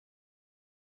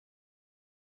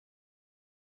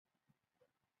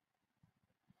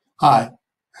Hi,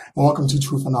 and welcome to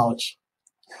Truth and Knowledge.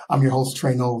 I'm your host,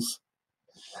 Trey Knowles.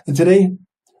 And today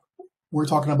we're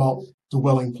talking about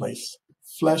dwelling place,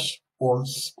 flesh or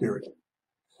spirit.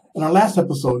 In our last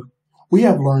episode, we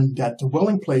have learned that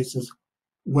dwelling place is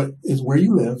where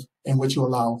you live and what you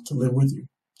allow to live with you.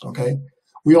 Okay?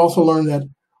 We also learned that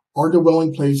our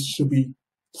dwelling place should be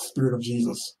the Spirit of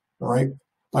Jesus, all right?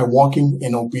 By walking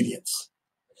in obedience.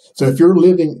 So if you're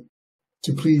living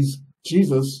to please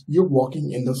Jesus, you're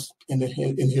walking in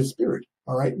his spirit.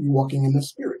 All right, you're walking in the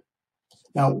spirit.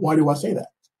 Now, why do I say that?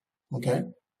 Okay,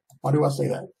 why do I say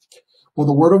that? Well,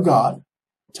 the Word of God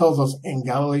tells us in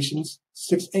Galatians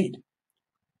 6:8,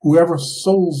 whoever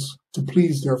sows to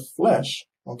please their flesh,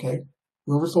 okay,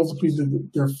 whoever sows to please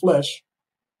their flesh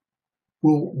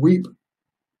will reap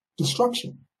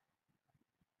destruction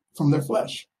from their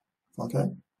flesh. Okay,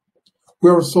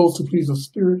 whoever sows to please the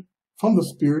Spirit from the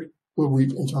Spirit will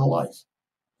reap eternal life.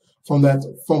 From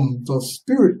the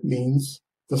Spirit means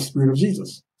the Spirit of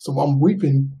Jesus. So I'm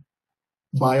reaping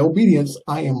by obedience.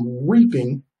 I am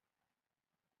reaping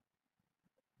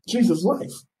Jesus'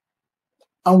 life.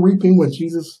 I'm reaping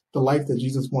the life that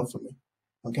Jesus wants for me.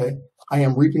 Okay, I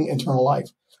am reaping eternal life.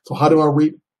 So how do I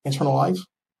reap eternal life?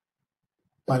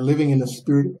 By living in the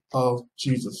Spirit of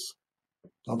Jesus.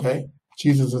 Okay,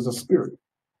 Jesus is a Spirit.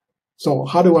 So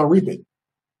how do I reap it?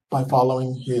 By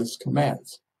following His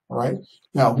commands. All right.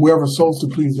 Now, whoever sows to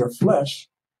please their flesh,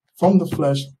 from the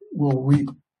flesh will reap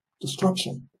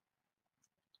destruction.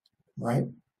 Right.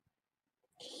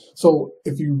 So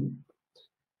if you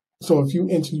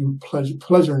into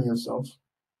pleasuring yourself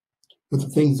with the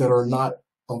things that are not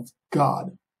of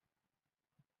God,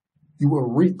 you will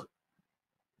reap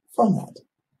from that.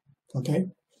 Okay.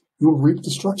 You will reap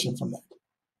destruction from that.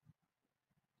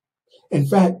 In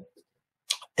fact,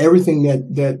 everything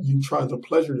that you try to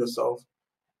pleasure yourself,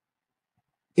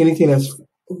 anything that's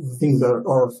things that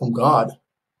are from God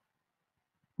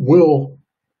will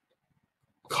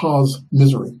cause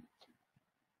misery.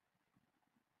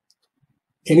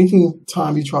 Anything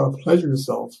time you try to pleasure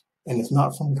yourself and it's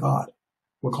not from God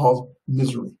will cause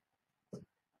misery.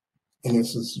 And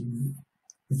this is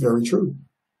very true.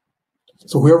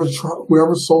 So whoever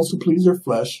sows to please their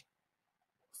flesh,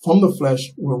 from the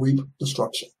flesh will reap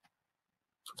destruction.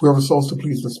 Whoever sows to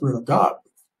please the Spirit of God,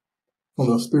 from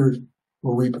the Spirit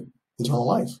will reap eternal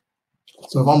life.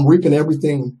 So if I'm reaping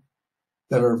everything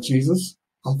that are of Jesus,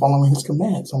 I'm following His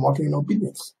commands. I'm walking in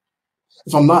obedience.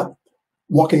 If I'm not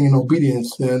walking in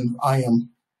obedience, then I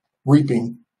am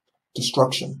reaping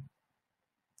destruction.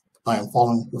 I am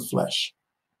following the flesh.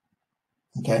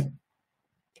 Okay?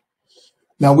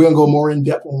 Now we're going to go more in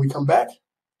depth when we come back.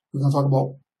 We're going to talk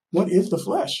about what is the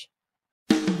flesh.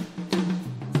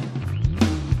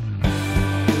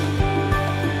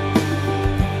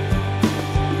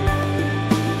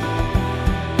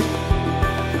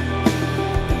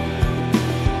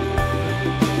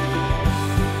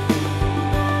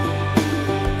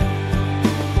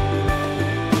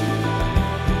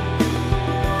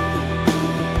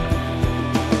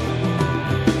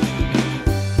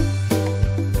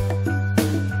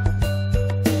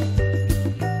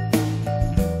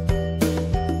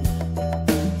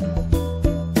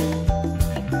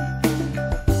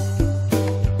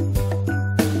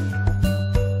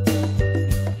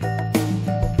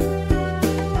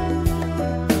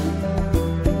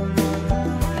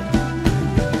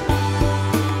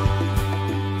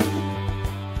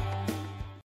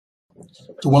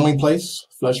 Dwelling place,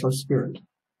 flesh or spirit.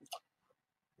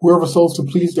 Whoever sows to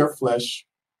please their flesh,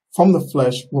 from the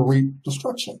flesh will reap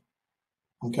destruction.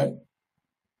 Okay?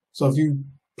 So if you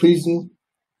pleasing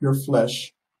your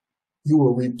flesh, you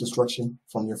will reap destruction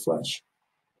from your flesh.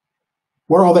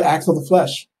 What are the acts of the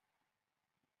flesh?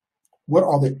 What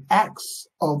are the acts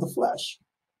of the flesh?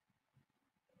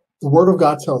 The Word of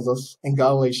God tells us in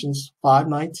Galatians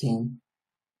 5:19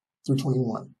 through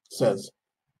 21 says,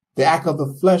 the acts of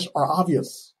the flesh are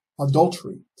obvious: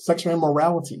 adultery, sexual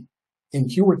immorality,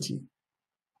 impurity,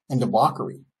 and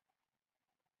debauchery,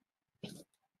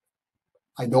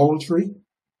 idolatry,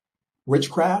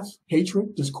 witchcraft,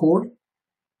 hatred, discord,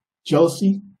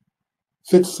 jealousy,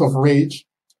 fits of rage,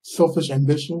 selfish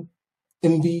ambition,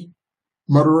 envy,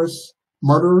 murderers,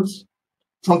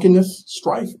 drunkenness,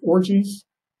 strife, orgies,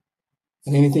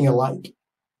 and anything alike.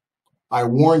 I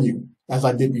warn you, as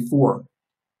I did before,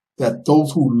 that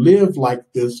those who live like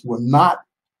this will not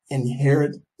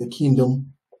inherit the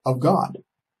kingdom of God.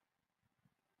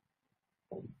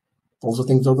 Those are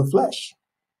things of the flesh.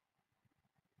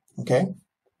 Okay?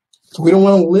 So we don't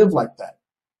want to live like that.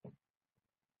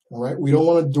 All right? We don't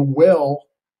want to dwell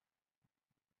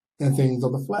in things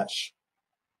of the flesh.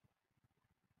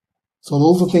 So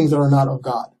those are things that are not of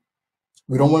God.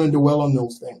 We don't want to dwell on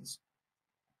those things.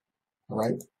 All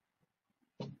right.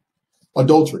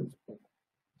 Adultery.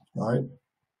 All right.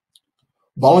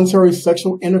 Voluntary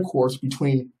sexual intercourse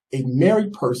between a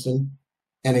married person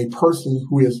and a person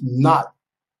who is not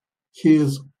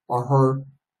his or her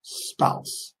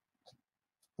spouse.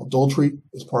 Adultery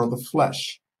is part of the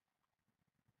flesh.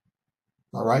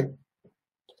 All right.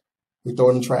 We throw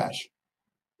it in the trash.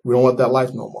 We don't want that life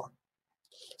no more.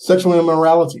 Sexual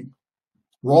immorality.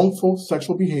 Wrongful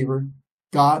sexual behavior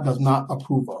God does not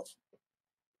approve of.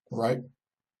 All right.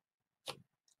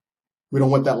 We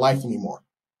don't want that life anymore.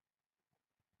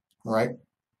 All right.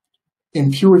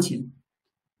 Impurity.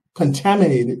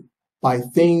 Contaminated by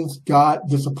things God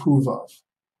disapproves of.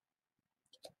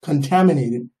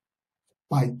 Contaminated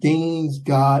by things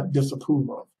God disapproves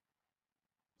of.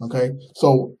 Okay.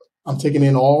 So I'm taking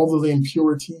in all of the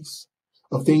impurities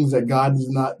of things that God does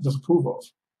not disapprove of.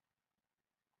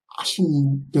 I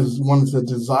shouldn't just want to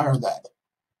desire that.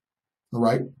 All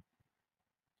right.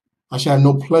 I should have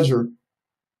no pleasure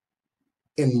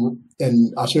and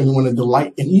I shouldn't want to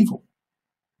delight in evil.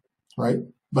 Right.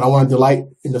 But I want to delight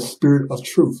in the spirit of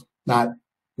truth, not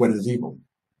what is evil.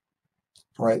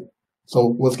 All right.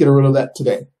 So let's get rid of that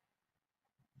today.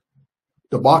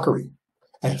 Debauchery.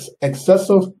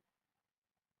 Excessive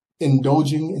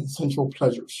indulging in sensual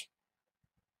pleasures.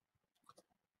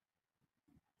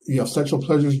 You have sexual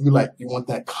pleasures you like. You want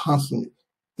that constantly.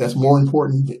 That's more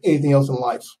important than anything else in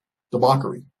life.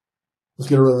 Debauchery. Let's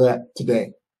get rid of that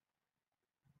today.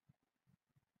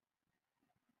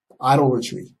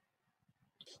 Idolatry.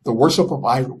 The worship of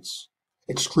idols.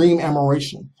 Extreme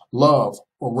admiration, love,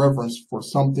 or reverence for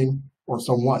something or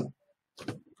someone.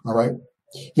 All right.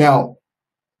 Now,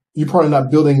 you're probably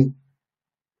not building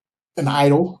an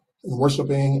idol and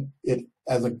worshiping it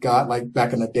as a god like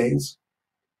back in the days.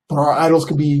 But our idols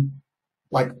could be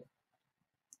like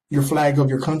your flag of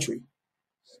your country.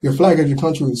 Your flag of your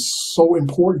country is so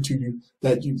important to you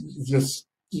that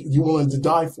you're willing to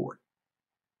die for it.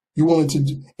 You're willing to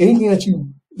do anything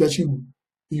that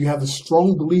you have a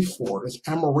strong belief for, is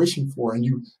admiration for, and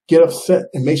you get upset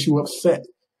and makes you upset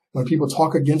when people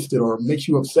talk against it or makes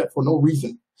you upset for no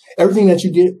reason. Everything that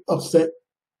you get upset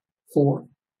for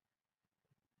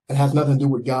and has nothing to do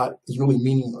with God is really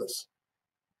meaningless.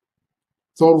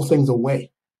 Throw those things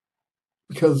away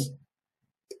because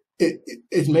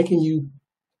it's making you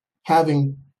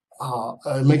making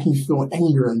you feel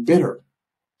anger and bitter.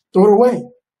 Throw it away.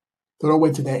 Throw it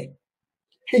away today.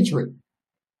 Hatred,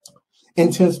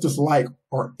 intense dislike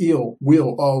or ill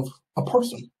will of a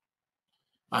person.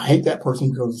 I hate that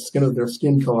person because of their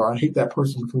skin color. I hate that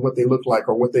person because of what they look like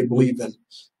or what they believe in.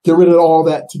 Get rid of all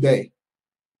that today.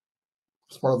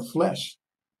 It's part of the flesh.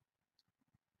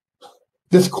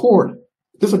 Discord,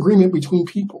 disagreement between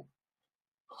people.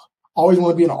 Always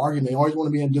want to be in an argument. Always want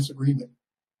to be in disagreement.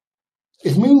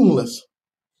 It's meaningless.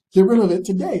 Get rid of it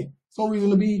today. There's no reason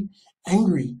to be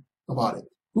angry about it.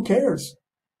 Who cares?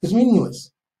 It's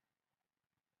meaningless.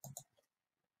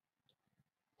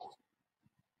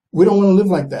 We don't want to live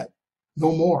like that.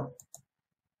 No more.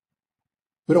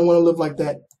 We don't want to live like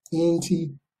that.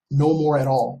 No more at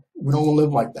all. We don't want to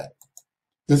live like that.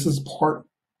 This is part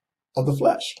of the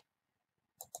flesh.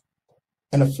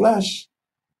 And the flesh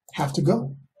have to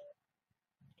go.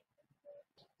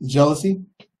 Jealousy,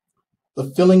 the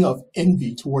feeling of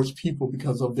envy towards people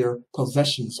because of their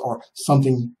possessions or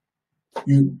something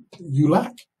you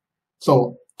lack.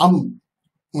 So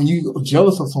when you are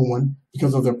jealous of someone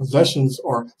because of their possessions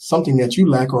or something that you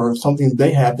lack or something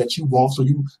they have that you want, so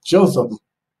you jealous of them.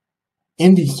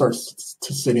 Envy starts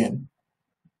to sit in.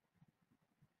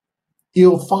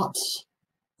 Ill thoughts.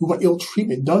 You want ill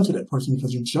treatment done to that person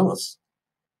because you're jealous.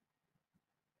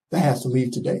 That has to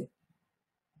leave today.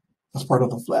 That's part of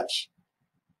the flesh.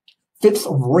 Fits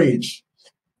of rage.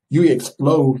 You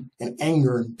explode in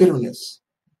anger and bitterness.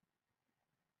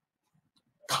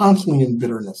 Constantly in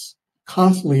bitterness.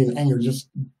 Constantly in anger. Just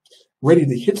ready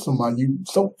to hit somebody. You're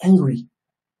so angry.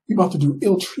 You're about to do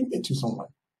ill treatment to someone.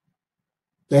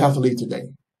 They have to leave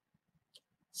today.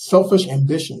 Selfish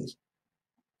ambitions.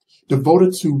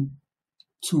 Devoted to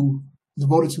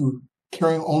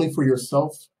caring only for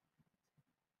yourself.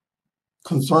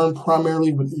 Concerned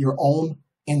primarily with your own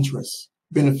interests,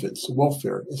 benefits,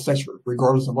 welfare, etc.,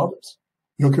 regardless of others.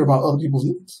 You don't care about other people's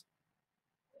needs.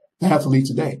 They have to leave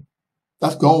today.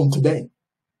 That's gone today.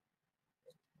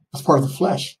 That's part of the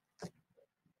flesh.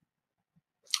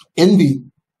 Envy,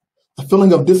 a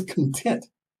feeling of discontent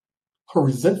or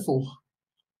resentful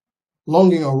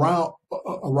longing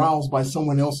aroused by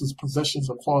someone else's possessions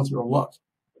or quality or luck.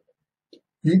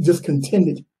 You're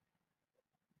discontented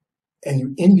and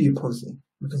you envy a person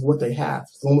because of what they have.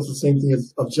 It's almost the same thing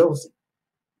as of jealousy.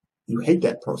 You hate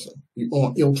that person. You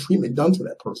want ill treatment done to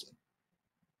that person.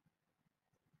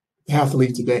 It has to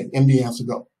leave today. Envy has to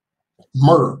go.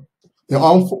 Murder, the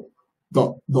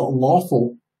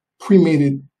lawful,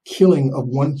 premeditated killing of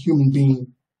one human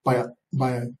being by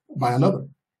another.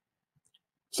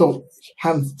 So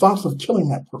having thoughts of killing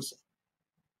that person,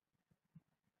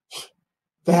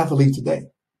 they have to leave today.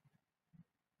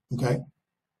 Okay?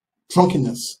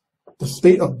 Drunkenness, the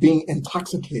state of being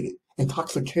intoxicated,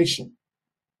 intoxication,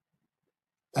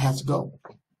 that has to go.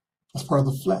 That's part of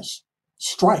the flesh.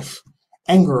 Strife,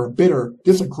 anger, bitter,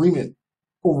 disagreement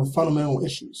over fundamental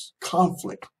issues,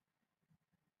 conflict.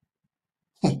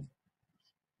 A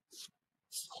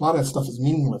lot of that stuff is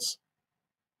meaningless.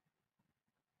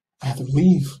 I have to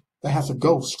leave. That has to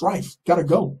go. Strife, gotta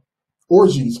go.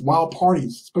 Orgies, wild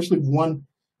parties, especially one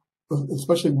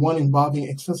involving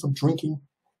excessive drinking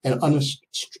and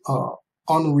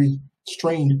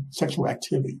unrestrained sexual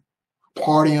activity.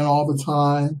 Partying all the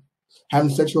time,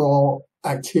 having sexual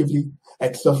activity,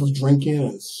 excessive drinking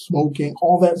and smoking,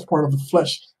 all that's part of the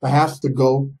flesh that has to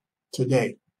go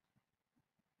today.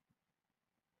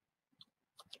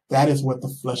 That is what the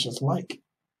flesh is like.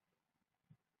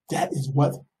 That is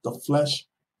what the flesh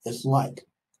is like.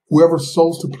 Whoever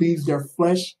sows to please their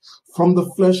flesh, from the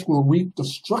flesh will reap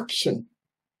destruction.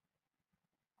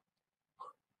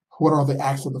 What are the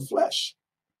acts of the flesh?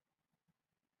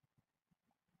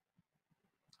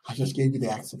 I just gave you the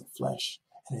acts of the flesh,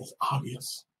 and it's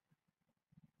obvious.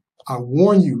 I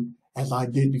warn you, as I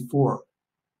did before,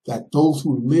 that those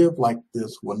who live like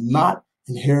this will not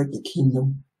inherit the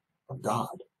kingdom of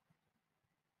God.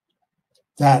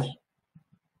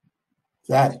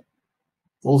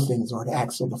 Those things are the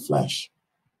acts of the flesh.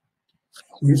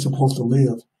 We're supposed to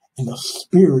live in the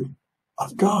Spirit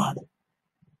of God,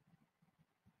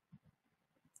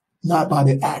 not by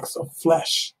the acts of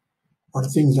flesh or the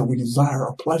things that we desire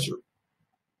or pleasure.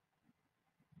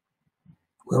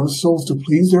 Whoever sows to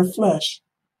please their flesh,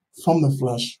 from the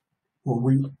flesh will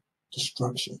reap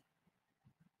destruction.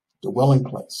 Dwelling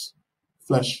place,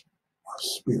 flesh or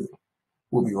spirit.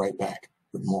 We'll be right back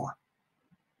with more.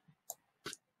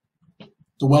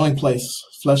 Dwelling place,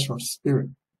 flesh or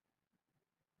spirit.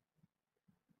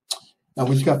 Now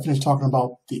we just got finished talking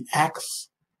about the acts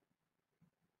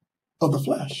of the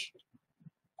flesh.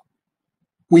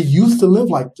 We used to live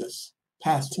like this,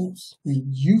 past tense. We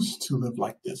used to live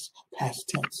like this, past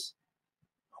tense.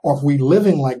 Or if we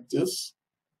living like this,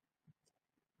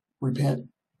 repent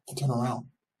and turn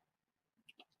around.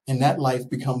 And that life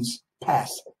becomes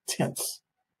past tense.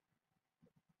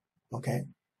 Okay?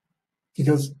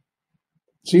 Because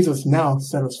Jesus now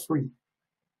set us free.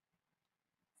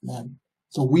 Amen.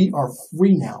 So we are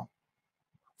free now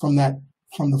from the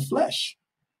flesh.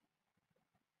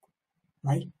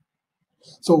 Right?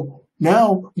 So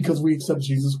now, because we accept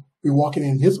Jesus, we're walking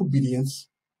in his obedience,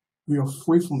 we are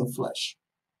free from the flesh.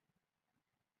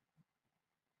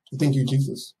 Thank you,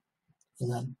 Jesus.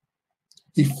 Amen.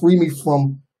 He freed me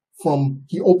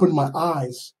he opened my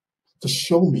eyes to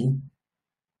show me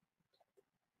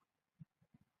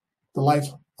the life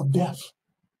of death.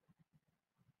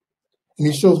 And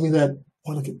he shows me that,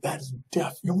 oh, look at that is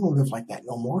death. You don't want to live like that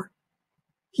no more.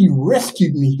 He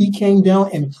rescued me. He came down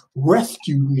and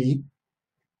rescued me,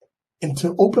 and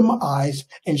to open my eyes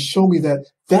and show me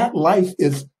that life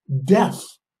is death.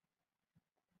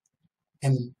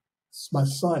 And my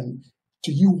son,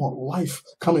 do you want life?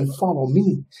 Come and follow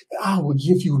me. I will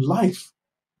give you life.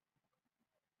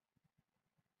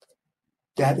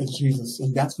 That is Jesus.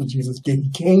 And that's what Jesus did. He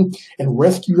came and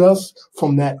rescued us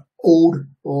from that old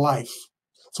life.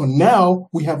 So now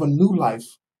we have a new life.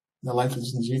 And the life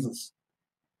is in Jesus.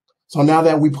 So now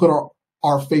that we put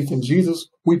our faith in Jesus,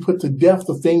 we put to death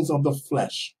the things of the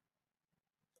flesh.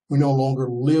 We no longer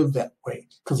live that way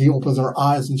because he opens our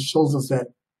eyes and shows us that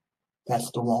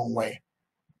that's the wrong way.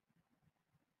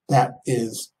 That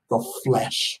is the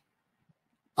flesh.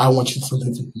 I want you to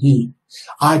live in me.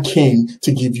 I came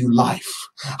to give you life.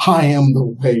 I am the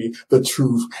way, the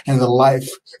truth, and the life.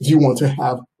 If you want to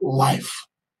have life,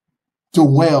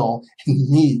 dwell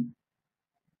in me.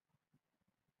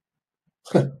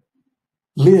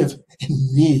 Live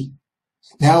in me.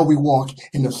 Now we walk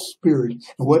in the Spirit.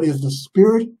 And what is the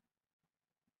Spirit?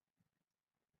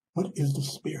 What is the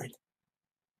Spirit?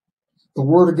 The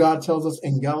Word of God tells us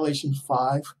in Galatians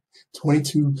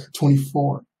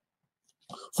 5:22-24.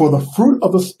 For the fruit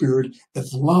of the Spirit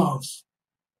is love,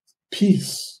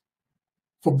 peace,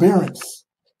 forbearance,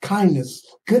 kindness,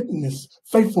 goodness,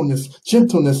 faithfulness,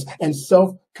 gentleness, and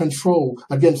self-control.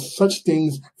 Against such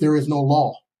things there is no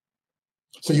law.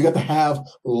 So you got to have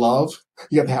love,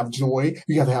 you got to have joy,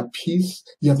 you got to have peace,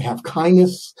 you have to have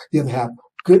kindness, you have to have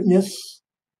goodness,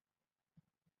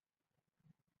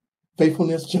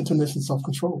 faithfulness, gentleness, and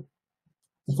self-control.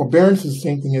 And forbearance is the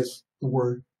same thing as the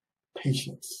word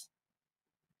patience.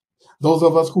 Those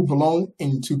of us who belong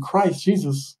into Christ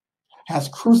Jesus has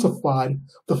crucified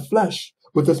the flesh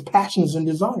with its passions and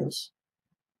desires.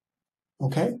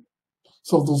 Okay?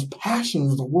 So those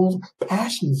passions, the world's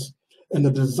passions and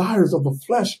the desires of the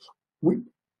flesh,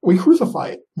 we crucify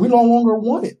it. We no longer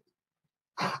want it.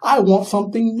 I want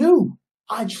something new.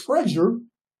 I treasure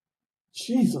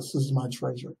Jesus is my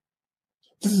treasure.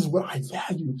 This is what I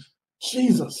value.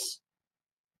 Jesus.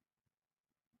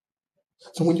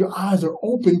 So when your eyes are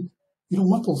open, you don't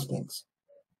want those things.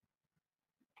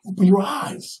 Open your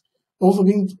eyes. Those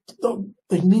are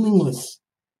they're meaningless.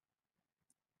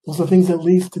 Those are things that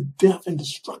leads to death and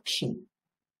destruction.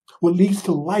 What leads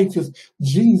to life is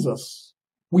Jesus.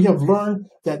 We have learned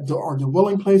that our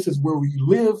dwelling place is where we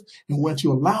live and what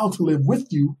you allow to live with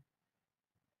you.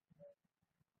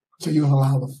 So you can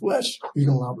allow the flesh, or you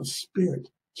can allow the spirit.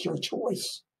 It's your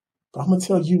choice. But I'm going to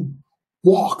tell you,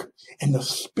 walk in the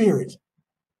spirit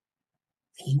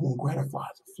and you won't gratify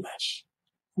the flesh.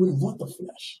 We don't want the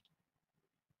flesh.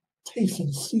 Taste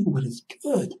and see what is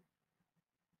good.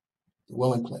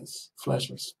 Dwelling place,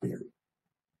 flesh or spirit.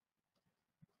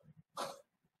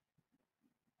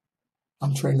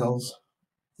 I'm Trey Knowles,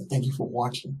 and thank you for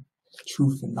watching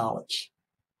Truth and Knowledge.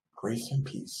 Grace and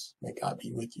peace. May God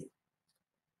be with you.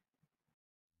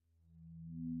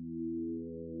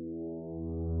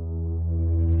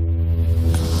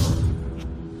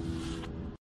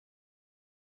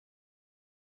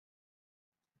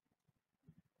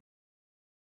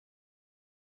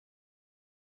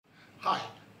 Hi,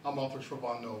 I'm author Trey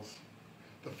Knowles.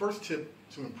 The first tip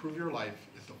to improve your life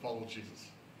is to follow Jesus.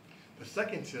 The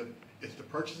second tip is to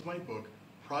purchase my book,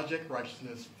 Project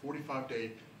Righteousness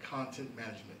 45-Day Content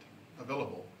Management,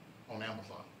 available on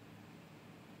Amazon.